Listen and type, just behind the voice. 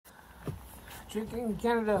Drinking in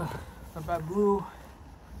Canada, Labatt Blue,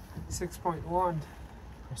 6.1%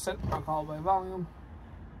 alcohol by volume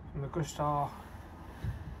from the Couche-Tard.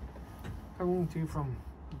 Coming to you from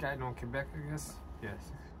Gatineau, Quebec, I guess.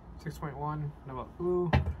 Yes, 6.1 Labatt Blue.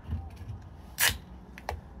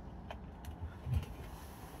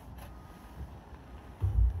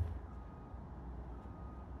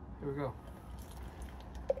 Here we go.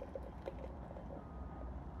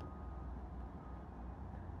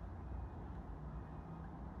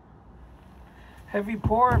 Heavy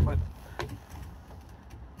pour, but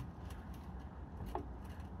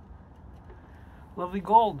lovely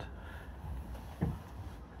gold.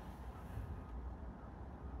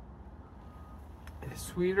 It's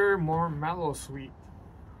sweeter, more mellow sweet.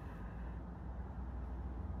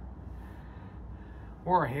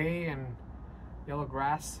 More hay and yellow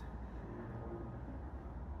grass.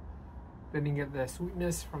 Then you get the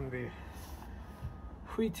sweetness from the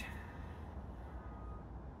wheat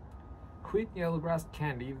yellowgrass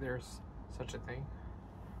candy, if there's such a thing.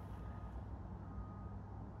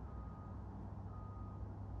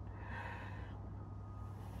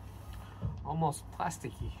 Almost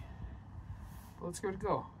plasticky. But let's give it a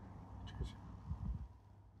go. Cheers.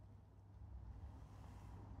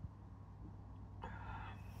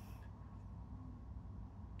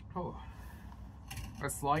 Oh,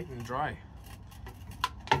 that's light and dry.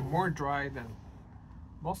 More dry than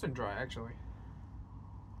Boston dry, actually.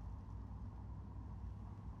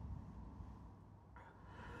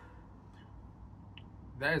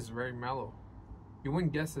 That is very mellow. You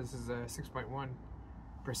wouldn't guess this is a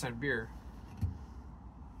 6.1% beer.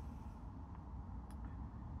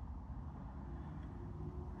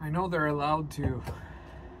 I know they're allowed to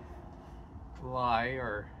lie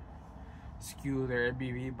or skew their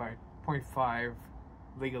ABV by 0.5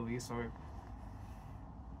 legally, so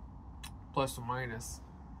plus or minus.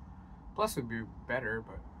 Plus would be better,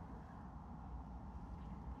 but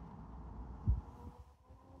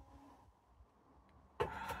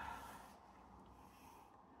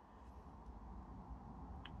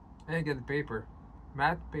and get the paper,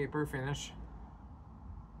 matte paper finish.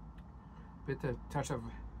 Bit of touch of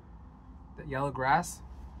the yellow grass.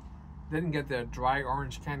 Didn't get the dry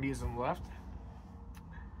orange candies on the left,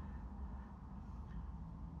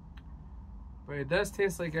 but it does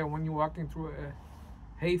taste like when you're walking through a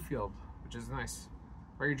hay field, which is nice.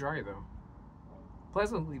 Very dry though,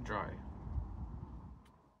 pleasantly dry.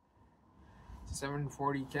 It's a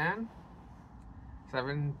 740 can,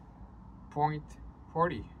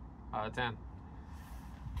 7.40 out of 10.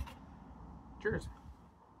 Cheers.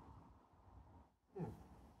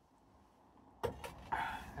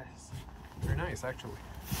 That's very nice, actually.